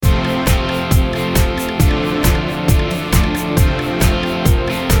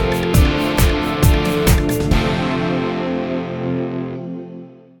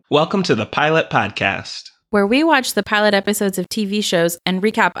Welcome to the Pilot Podcast, where we watch the pilot episodes of TV shows and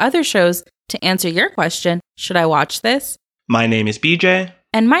recap other shows to answer your question, should I watch this? My name is BJ.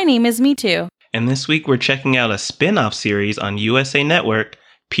 And my name is Me Too. And this week we're checking out a spin-off series on USA Network,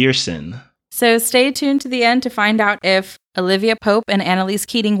 Pearson. So stay tuned to the end to find out if Olivia Pope and Annalise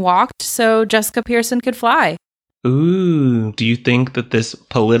Keating walked so Jessica Pearson could fly. Ooh, do you think that this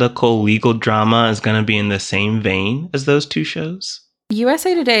political legal drama is going to be in the same vein as those two shows?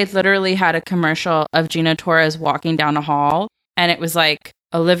 USA Today literally had a commercial of Gina Torres walking down a hall, and it was like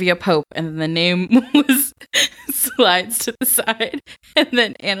Olivia Pope, and then the name was slides to the side, and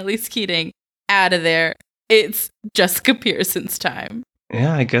then Annalise Keating out of there. It's Jessica Pearson's time.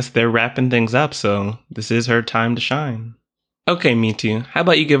 Yeah, I guess they're wrapping things up, so this is her time to shine. Okay, Me Too, how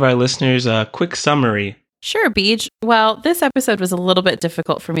about you give our listeners a quick summary? Sure, Beej. Well, this episode was a little bit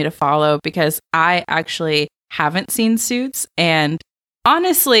difficult for me to follow because I actually haven't seen Suits, and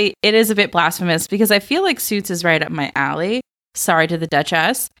honestly, it is a bit blasphemous because I feel like Suits is right up my alley. Sorry to the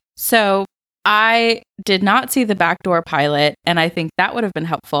Duchess. So I did not see the backdoor pilot, and I think that would have been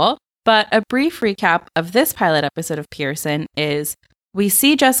helpful. But a brief recap of this pilot episode of Pearson is we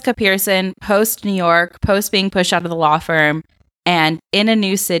see Jessica Pearson post New York, post being pushed out of the law firm, and in a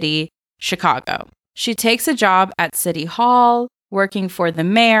new city, Chicago. She takes a job at City Hall, working for the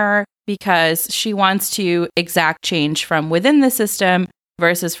mayor, because she wants to exact change from within the system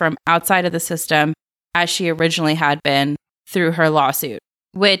versus from outside of the system, as she originally had been through her lawsuit,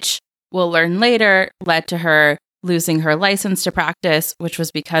 which we'll learn later led to her losing her license to practice, which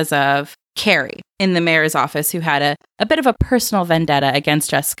was because of Carrie in the mayor's office, who had a bit of a personal vendetta against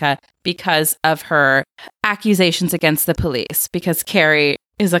Jessica because of her accusations against the police, because Carrie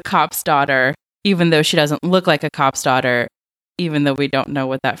is a cop's daughter, even though she doesn't look like a cop's daughter, even though we don't know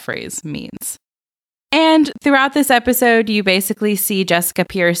what that phrase means. And throughout this episode, you basically see Jessica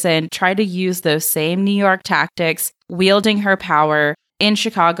Pearson try to use those same New York tactics, wielding her power in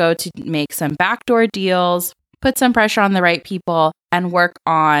Chicago to make some backdoor deals, put some pressure on the right people, and work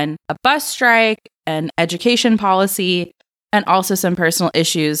on a bus strike, an education policy, and also some personal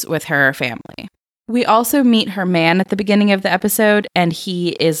issues with her family. We also meet her man at the beginning of the episode, and he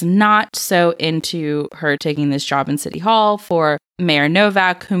is not so into her taking this job in City Hall for Mayor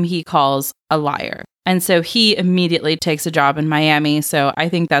Novak, whom he calls a liar. And so he immediately takes a job in Miami, so I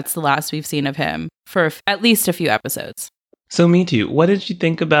think that's the last we've seen of him for at least a few episodes. So Me Too, what did you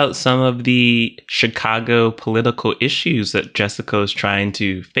think about some of the Chicago political issues that Jessica is trying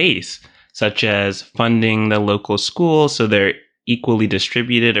to face, such as funding the local schools so they're equally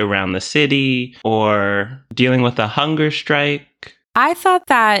distributed around the city, or dealing with a hunger strike? I thought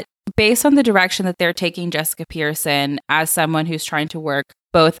that based on the direction that they're taking Jessica Pearson as someone who's trying to work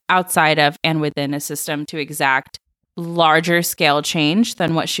both outside of and within a system to exact larger scale change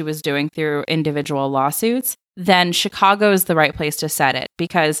than what she was doing through individual lawsuits, then Chicago is the right place to set it,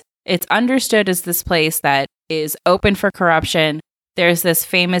 because it's understood as this place that is open for corruption. There's this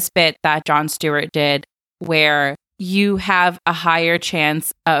famous bit that Jon Stewart did where you have a higher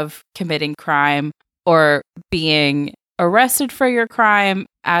chance of committing crime or being arrested for your crime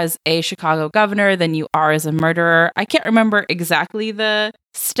as a Chicago governor than you are as a murderer. I can't remember exactly the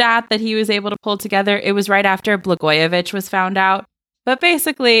stat that he was able to pull together. It was right after Blagojevich was found out. But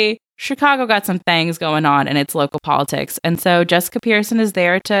basically, Chicago got some things going on in its local politics. And so Jessica Pearson is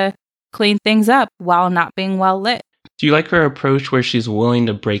there to clean things up while not being well lit. Do you like her approach where she's willing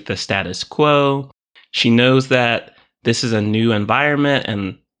to break the status quo? She knows that this is a new environment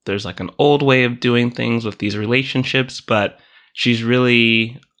and there's like an old way of doing things with these relationships, but she's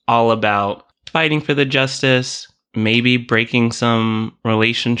really all about fighting for the justice, maybe breaking some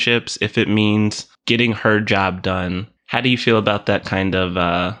relationships if it means getting her job done. How do you feel about that kind of,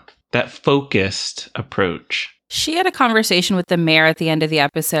 that focused approach? She had a conversation with the mayor at the end of the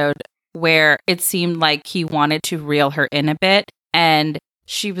episode where it seemed like he wanted to reel her in a bit. And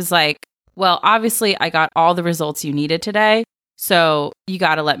she was like, well, obviously I got all the results you needed today, so you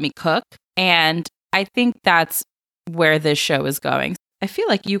got to let me cook. And I think that's where this show is going. I feel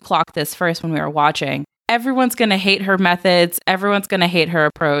like you clocked this first when we were watching. Everyone's going to hate her methods. Everyone's going to hate her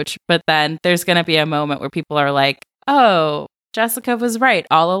approach. But then there's going to be a moment where people are like, oh, Jessica was right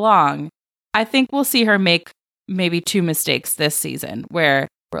all along. I think we'll see her make maybe 2 mistakes this season where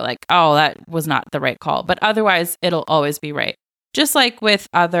we're like, oh, that was not the right call. But otherwise, it'll always be right. Just like with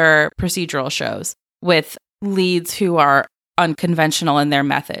other procedural shows, with leads who are unconventional in their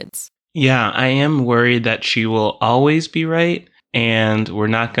methods. Yeah, I am worried that she will always be right, and we're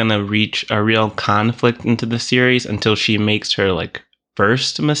not going to reach a real conflict into the series until she makes her, like,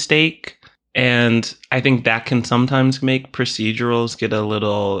 first mistake. And I think that can sometimes make procedurals get a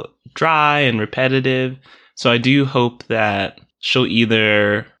little dry and repetitive. So I do hope that she'll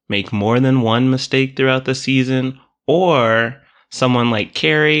either make more than one mistake throughout the season, or someone like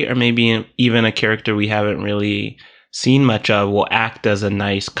Carrie, or maybe even a character we haven't really seen much of, will act as a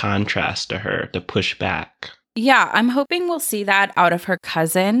nice contrast to her to push back. Yeah, I'm hoping we'll see that out of her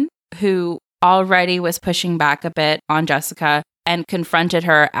cousin, who already was pushing back a bit on Jessica and confronted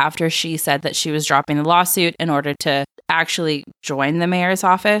her after she said that she was dropping the lawsuit in order to actually join the mayor's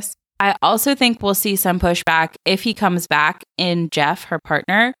office. I also think we'll see some pushback if he comes back in Jeff, her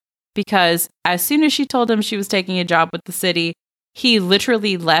partner, because as soon as she told him she was taking a job with the city, he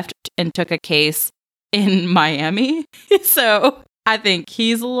literally left and took a case in Miami. So I think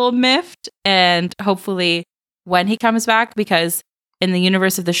he's a little miffed, and hopefully when he comes back, because in the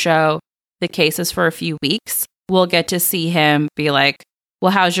universe of the show, the case is for a few weeks, we'll get to see him be like,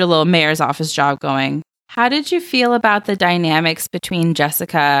 well, how's your little mayor's office job going? How did you feel about the dynamics between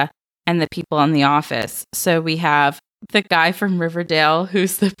Jessica and the people in the office? So we have the guy from Riverdale,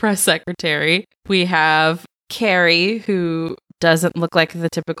 who's the press secretary. We have Carrie, who doesn't look like the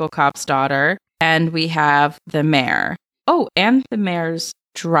typical cop's daughter. And we have the mayor. Oh, and the mayor's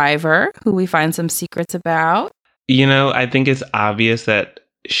driver, who we find some secrets about. You know, I think it's obvious that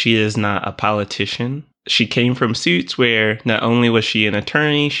she is not a politician. She came from Suits, where not only was she an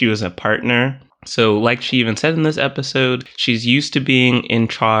attorney, she was a partner. So like she even said in this episode, she's used to being in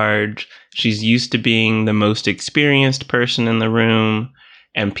charge. She's used to being the most experienced person in the room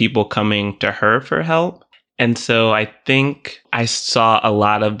and people coming to her for help. And so I think I saw a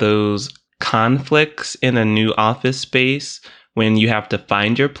lot of those conflicts in a new office space when you have to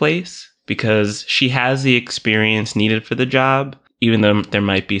find your place, because she has the experience needed for the job, even though there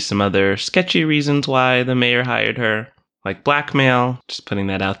might be some other sketchy reasons why the mayor hired her, like blackmail. Just putting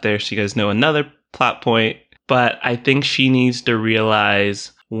that out there so you guys know another plot point. But I think she needs to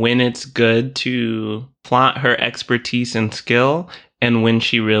realize when it's good to flaunt her expertise and skill, and when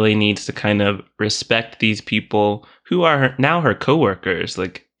she really needs to kind of respect these people who are now her coworkers.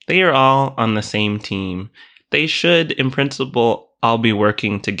 Like, they are all on the same team. They should, in principle, all be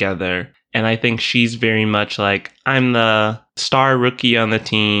working together. And I think she's very much like, I'm the star rookie on the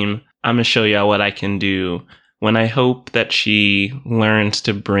team. I'm going to show y'all what I can do. When I hope that she learns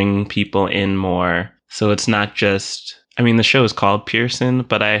to bring people in more. So it's not just, I mean, the show is called Pearson,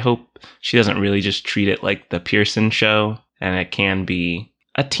 but I hope she doesn't really just treat it like the Pearson show, and it can be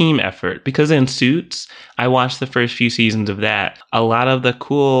a team effort. Because in Suits, I watched the first few seasons of that. A lot of the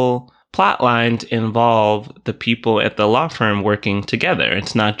cool plot lines involve the people at the law firm working together.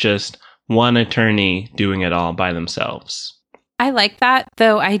 It's not just one attorney doing it all by themselves. I like that,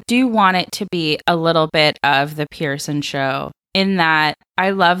 though I do want it to be a little bit of the Pearson show, in that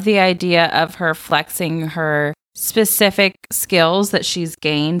I love the idea of her flexing her specific skills that she's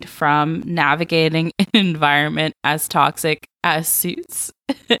gained from navigating an environment as toxic as Suits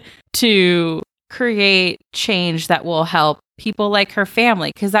to create change that will help people like her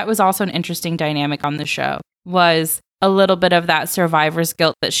family. Because that was also an interesting dynamic on the show, was a little bit of that survivor's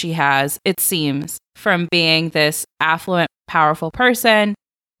guilt that she has, it seems, from being this affluent, powerful person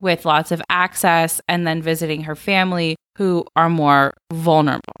with lots of access and then visiting her family who are more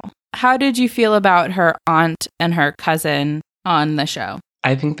vulnerable. How did you feel about her aunt and her cousin on the show?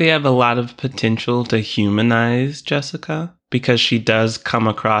 I think they have a lot of potential to humanize Jessica, because she does come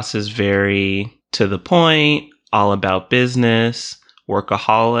across as very to the point, all about business,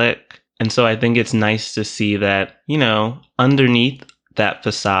 workaholic. And so I think it's nice to see that, you know, underneath that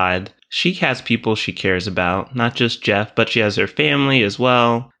facade, she has people she cares about, not just Jeff, but she has her family as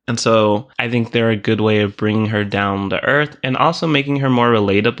well. And so I think they're a good way of bringing her down to earth and also making her more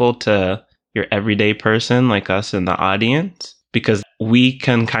relatable to your everyday person like us in the audience, because we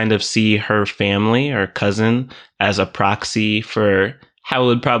can kind of see her family or cousin as a proxy for how it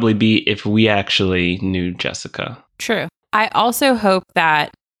would probably be if we actually knew Jessica. True. I also hope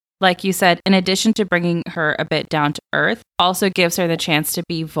that, like you said, in addition to bringing her a bit down to earth, also gives her the chance to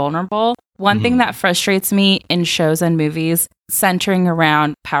be vulnerable. One thing that frustrates me in shows and movies centering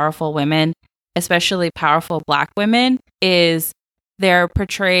around powerful women, especially powerful Black women, is they're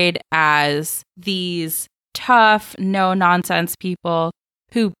portrayed as these tough, no-nonsense people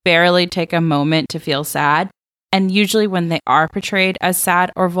who barely take a moment to feel sad. And usually when they are portrayed as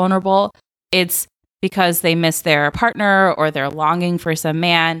sad or vulnerable, it's because they miss their partner or they're longing for some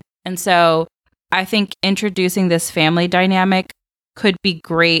man. And so I think introducing this family dynamic could be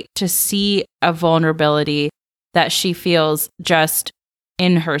great to see a vulnerability that she feels just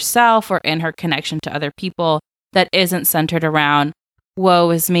in herself or in her connection to other people that isn't centered around,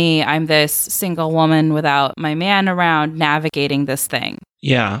 woe is me, I'm this single woman without my man around navigating this thing.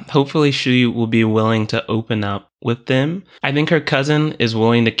 Yeah, hopefully she will be willing to open up with them. I think her cousin is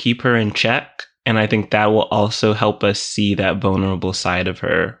willing to keep her in check. And I think that will also help us see that vulnerable side of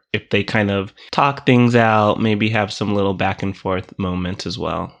her if they kind of talk things out, maybe have some little back and forth moments as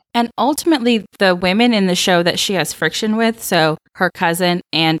well. And ultimately, the women in the show that she has friction with, so her cousin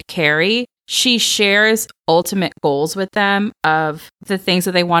and Carrie, she shares ultimate goals with them of the things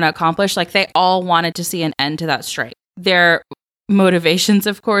that they want to accomplish. Like they all wanted to see an end to that strike. Their motivations,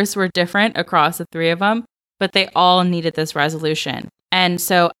 of course, were different across the three of them, but they all needed this resolution. And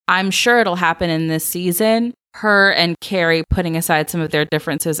so I'm sure it'll happen in this season, her and Carrie putting aside some of their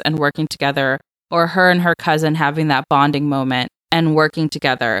differences and working together, or her and her cousin having that bonding moment and working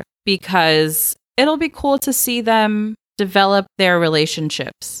together, because it'll be cool to see them develop their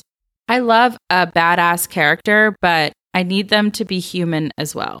relationships. I love a badass character, but I need them to be human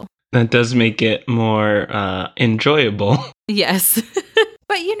as well. That does make it more enjoyable. Yes.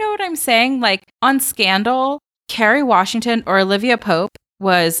 But you know what I'm saying? Like on Scandal, Kerry Washington or Olivia Pope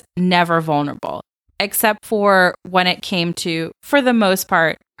was never vulnerable, except for when it came to, for the most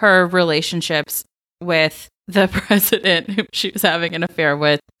part, her relationships with the president who she was having an affair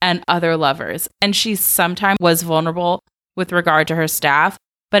with and other lovers. And she sometimes was vulnerable with regard to her staff,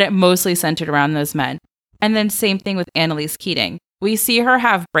 but it mostly centered around those men. And then same thing with Annalise Keating. We see her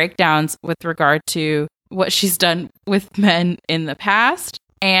have breakdowns with regard to what she's done with men in the past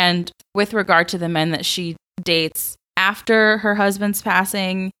and with regard to the men that she dates after her husband's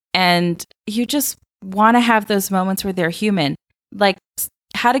passing. And you just want to have those moments where they're human. Like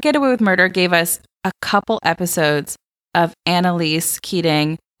How to Get Away with Murder gave us a couple episodes of Annalise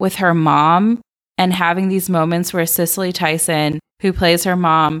Keating with her mom and having these moments where Cicely Tyson, who plays her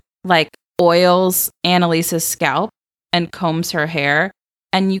mom, like oils Annalise's scalp and combs her hair.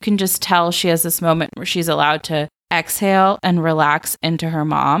 And you can just tell she has this moment where she's allowed to exhale and relax into her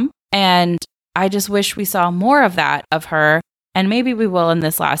mom. And I just wish we saw more of that of her. And maybe we will in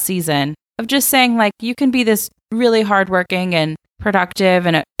this last season, of just saying, like, you can be this really hardworking and productive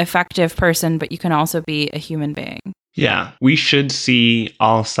and effective person, but you can also be a human being. Yeah, we should see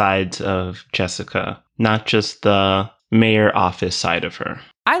all sides of Jessica, not just the mayor office side of her.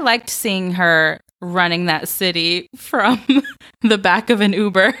 I liked seeing her running that city from the back of an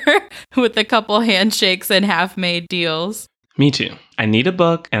Uber with a couple handshakes and half-made deals. Me too. I need a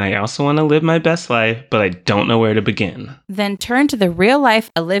book, and I also want to live my best life, but I don't know where to begin. Then turn to the real-life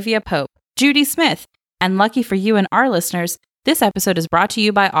Olivia Pope, Judy Smith. And lucky for you and our listeners, this episode is brought to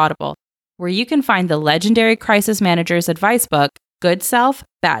you by Audible, where you can find the legendary crisis manager's advice book, Good Self,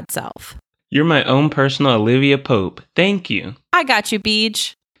 Bad Self. You're my own personal Olivia Pope. Thank you. I got you,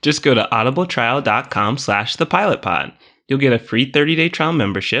 Beej. Just go to audibletrial.com/thepilotpod. You'll get a free 30-day trial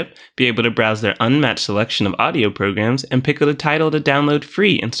membership, be able to browse their unmatched selection of audio programs, and pick out a title to download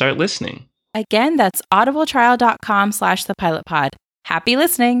free and start listening. Again, that's audibletrial.com/thepilotpod. Happy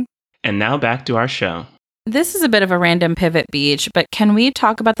listening. And now back to our show. This is a bit of a random pivot, Beej, but can we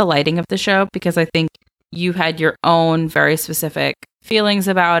talk about the lighting of the show? Because I think you had your own very specific feelings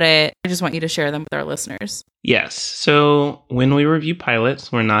about it. I just want you to share them with our listeners. Yes. So when we review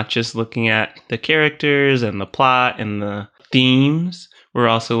pilots, we're not just looking at the characters and the plot and the themes. We're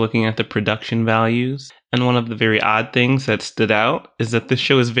also looking at the production values. And one of the very odd things that stood out is that the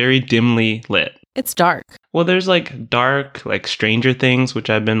show is very dimly lit. It's dark. Well, there's like dark, like Stranger Things, which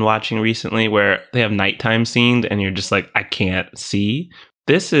I've been watching recently, where they have nighttime scenes and you're just like, I can't see.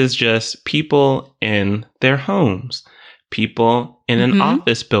 This is just people in their homes, people in an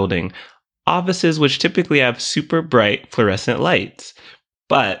office building, offices which typically have super bright fluorescent lights,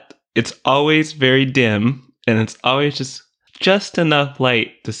 but it's always very dim and it's always just enough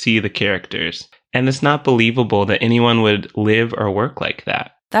light to see the characters. And it's not believable that anyone would live or work like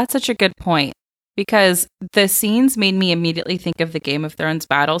that. That's such a good point, because the scenes made me immediately think of the Game of Thrones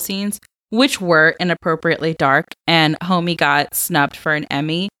battle scenes, which were inappropriately dark, and Homie got snubbed for an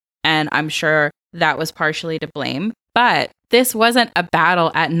Emmy, and I'm sure that was partially to blame. But this wasn't a battle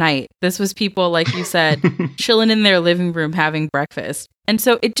at night. This was people, like you said, chilling in their living room having breakfast. And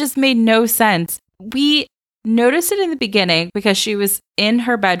so it just made no sense. We noticed it in the beginning because she was in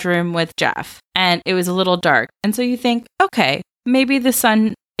her bedroom with Jeff, and it was a little dark. And so you think, okay, maybe the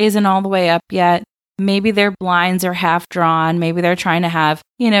sun isn't all the way up yet. Maybe their blinds are half drawn. Maybe they're trying to have,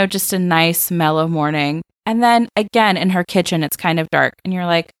 just a nice mellow morning. And then again, in her kitchen, it's kind of dark. And you're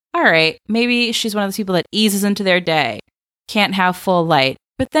like, all right, maybe she's one of those people that eases into their day, can't have full light.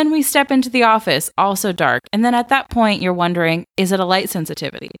 But then we step into the office, also dark. And then at that point, you're wondering, is it a light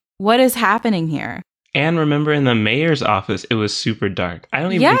sensitivity? What is happening here? And remember in the mayor's office, it was super dark. I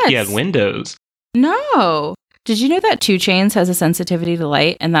don't even think he had Yes. windows. No. Did you know that 2 Chainz has a sensitivity to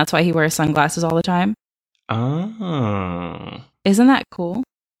light and that's why he wears sunglasses all the time? Oh. Isn't that cool?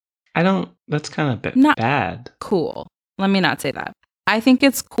 That's kind of Not bad. cool. Let me not say that. I think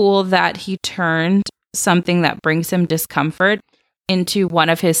it's cool that he turned something that brings him discomfort into one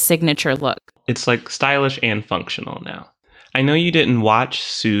of his signature look. It's like stylish and functional now. I know you didn't watch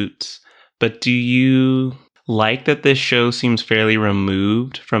Suits, but do you like that this show seems fairly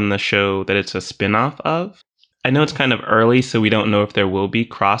removed from the show that it's a spin-off of? I know it's kind of early, so we don't know if there will be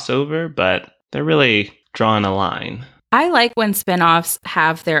crossover, but they're really drawing a line. I like when spin-offs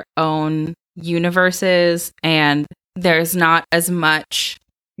have their own universes and there's not as much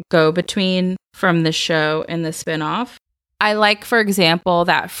go-between from the show and the spin-off. I like, for example,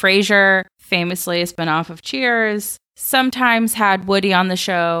 that Frasier, famously a spin-off of Cheers, sometimes had Woody on the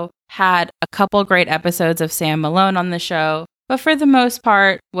show, had a couple great episodes of Sam Malone on the show, but for the most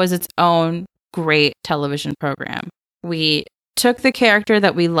part was its own great television program. We took the character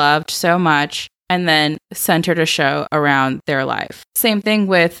that we loved so much and then centered a show around their life. Same thing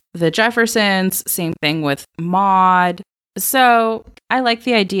with the Jeffersons, same thing with Maude. So I like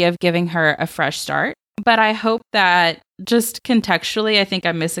the idea of giving her a fresh start, but I hope that just contextually, I think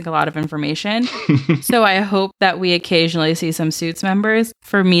I'm missing a lot of information. So I hope that we occasionally see some Suits members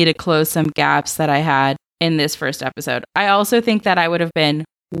for me to close some gaps that I had in this first episode. I also think that I would have been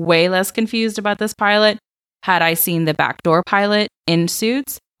way less confused about this pilot had I seen the backdoor pilot in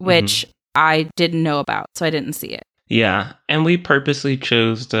Suits, which I didn't know about, so I didn't see it. Yeah, and we purposely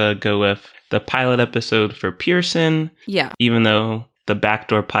chose to go with the pilot episode for Pearson. Yeah. Even though the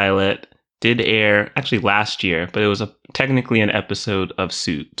backdoor pilot did air actually last year, but it was technically an episode of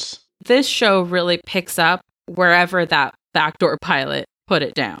Suits. This show really picks up wherever that backdoor pilot put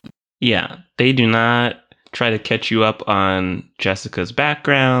it down. Yeah, they do not try to catch you up on Jessica's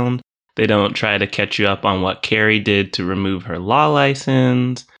background. They don't try to catch you up on what Carrie did to remove her law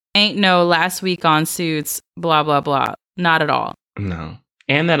license. Ain't no last week on Suits, blah, blah, blah. Not at all. No.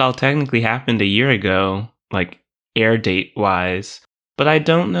 And that all technically happened a year ago, like air date wise. But I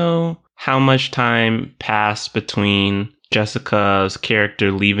don't know how much time passed between Jessica's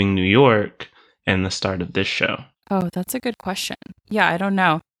character leaving New York and the start of this show. Oh, that's a good question. Yeah, I don't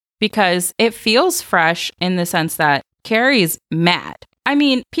know. Because it feels fresh in the sense that Carrie's mad. I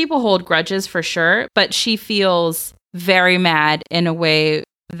mean, people hold grudges for sure, but she feels very mad in a way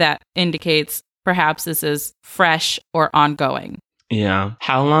that indicates perhaps this is fresh or ongoing. Yeah.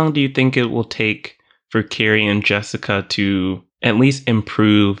 How long do you think it will take for Carrie and Jessica to at least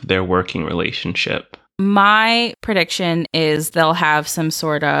improve their working relationship? My prediction is they'll have some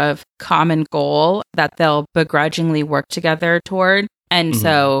sort of common goal that they'll begrudgingly work together toward. And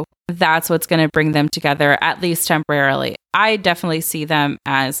so that's what's going to bring them together, at least temporarily. I definitely see them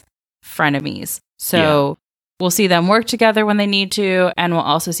as frenemies. So we'll see them work together when they need to, and we'll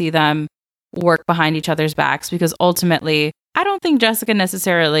also see them work behind each other's backs because ultimately, I don't think Jessica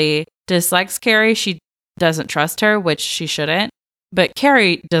necessarily dislikes Carrie. She doesn't trust her, which she shouldn't. But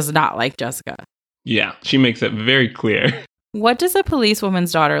Carrie does not like Jessica. Yeah, she makes it very clear. What does a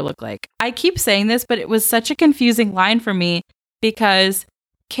policewoman's daughter look like? I keep saying this, but it was such a confusing line for me because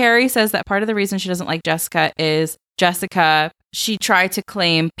Carrie says that part of the reason she doesn't like Jessica is Jessica, she tried to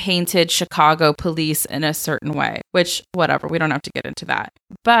claim painted Chicago police in a certain way, which, whatever, we don't have to get into that.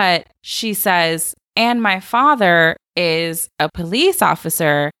 But she says, and my father is a police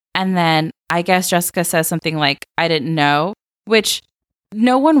officer. And then I guess Jessica says something like, I didn't know, which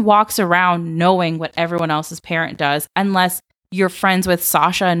no one walks around knowing what everyone else's parent does unless you're friends with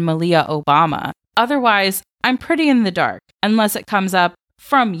Sasha and Malia Obama. Otherwise, I'm pretty in the dark unless it comes up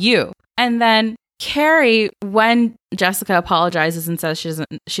from you. And then Carrie, when Jessica apologizes and says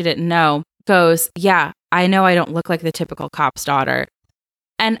she didn't know, goes, yeah, I know I don't look like the typical cop's daughter.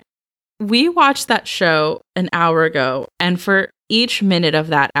 And we watched that show an hour ago, and for each minute of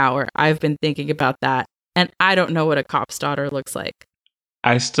that hour, I've been thinking about that, and I don't know what a cop's daughter looks like.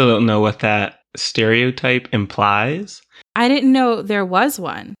 I still don't know what that stereotype implies. I didn't know there was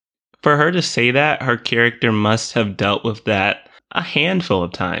one. For her to say that, her character must have dealt with that a handful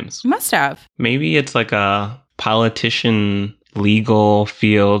of times. Must have. Maybe it's like a politician, legal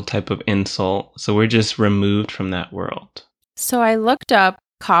field type of insult. So we're just removed from that world. So I looked up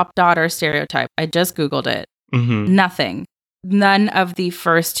cop daughter stereotype. I just Googled it. Nothing. None of the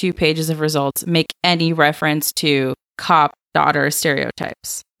first 2 pages of results make any reference to cop daughter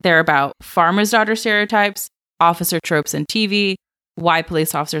stereotypes. They're about farmer's daughter stereotypes, officer tropes in TV, why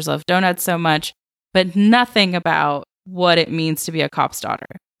police officers love donuts so much, but nothing about what it means to be a cop's daughter,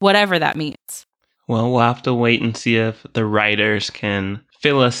 whatever that means. Well, we'll have to wait and see if the writers can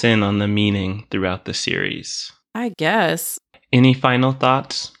fill us in on the meaning throughout the series. I guess. Any final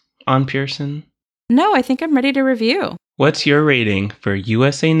thoughts on Pearson? No, I think I'm ready to review. What's your rating for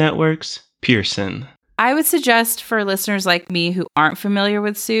USA Network's Pearson? I would suggest for listeners like me who aren't familiar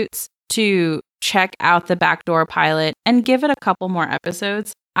with Suits to check out the backdoor pilot and give it a couple more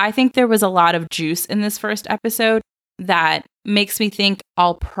episodes. I think there was a lot of juice in this first episode that makes me think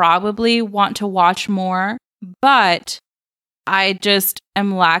I'll probably want to watch more, but I just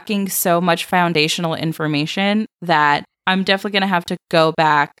am lacking so much foundational information that I'm definitely going to have to go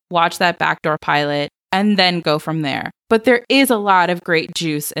back, watch that backdoor pilot, and then go from there. But there is a lot of great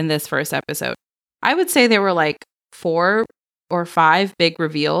juice in this first episode. I would say there were like 4 or 5 big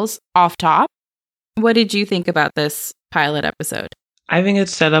reveals off top. What did you think about this pilot episode? I think it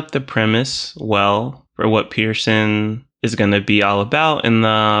set up the premise well for what Pearson is going to be all about in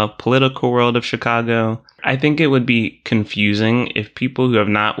the political world of Chicago. I think it would be confusing if people who have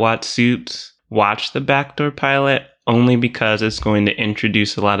not watched Suits watch the backdoor pilot, only because it's going to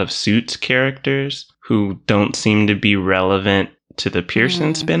introduce a lot of Suits characters who don't seem to be relevant to the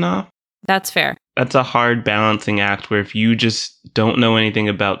Pearson spinoff. That's fair. That's a hard balancing act where if you just don't know anything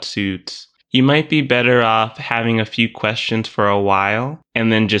about Suits, you might be better off having a few questions for a while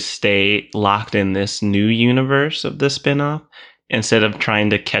and then just stay locked in this new universe of the spinoff instead of trying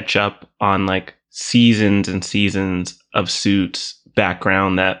to catch up on like seasons and seasons of Suits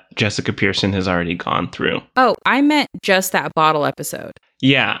background that Jessica Pearson has already gone through. Oh, I meant just that bottle episode.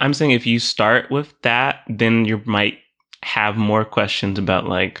 Yeah, I'm saying if you start with that, then you might have more questions about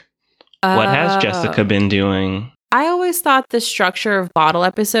like, what has Jessica been doing? I always thought the structure of bottle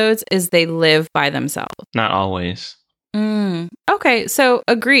episodes is they live by themselves. Not always. Okay, so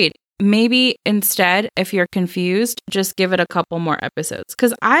agreed. Maybe instead, if you're confused, just give it a couple more episodes.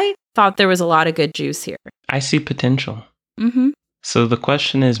 Because I thought there was a lot of good juice here. I see potential. So the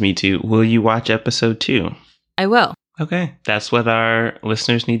question is, me too, will you watch episode 2? I will. Okay, that's what our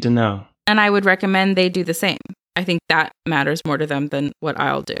listeners need to know. And I would recommend they do the same. I think that matters more to them than what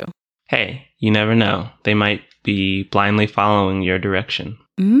I'll do. Hey, you never know. They might be blindly following your direction.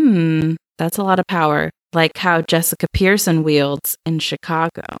 That's a lot of power. Like how Jessica Pearson wields in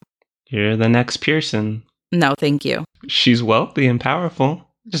Chicago. You're the next Pearson. No, thank you. She's wealthy and powerful.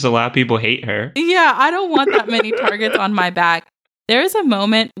 Just a lot of people hate her. Yeah, I don't want that many targets on my back. There's a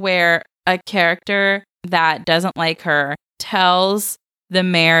moment where a character that doesn't like her tells the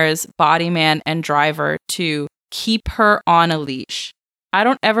mayor's body man and driver to keep her on a leash. I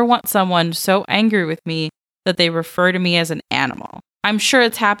don't ever want someone so angry with me that they refer to me as an animal. I'm sure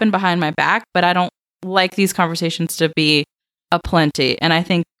it's happened behind my back, but I don't like these conversations to be aplenty, and I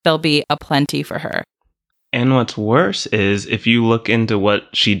think there'll be a plenty for her. And what's worse is if you look into what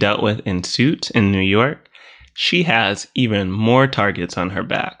she dealt with in Suits in New York, she has even more targets on her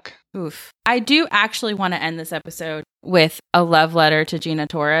back. Oof. I do actually want to end this episode with a love letter to Gina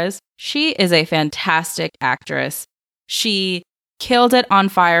Torres. She is a fantastic actress. She killed it on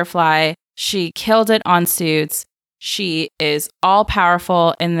Firefly. She killed it on Suits. She is all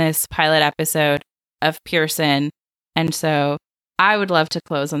powerful in this pilot episode of Pearson. And so I would love to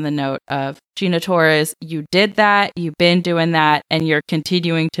close on the note of Gina Torres, you did that, you've been doing that, and you're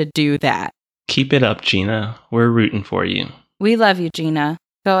continuing to do that. Keep it up, Gina. We're rooting for you. We love you, Gina.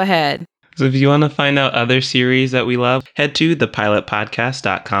 Go ahead. So if you want to find out other series that we love, head to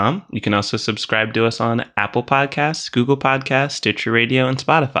thepilotpodcast.com. You can also subscribe to us on Apple Podcasts, Google Podcasts, Stitcher Radio, and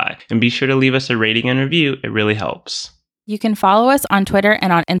Spotify. And be sure to leave us a rating and review. It really helps. You can follow us on Twitter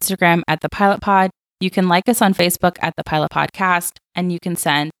and on Instagram at The Pilot Pod. You can like us on Facebook at The Pilot Podcast. And you can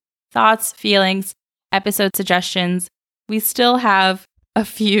send thoughts, feelings, episode suggestions. We still have a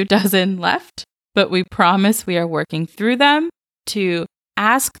few dozen left, but we promise we are working through them to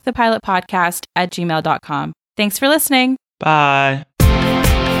askthepilotpodcast@gmail.com. Thanks for listening. Bye.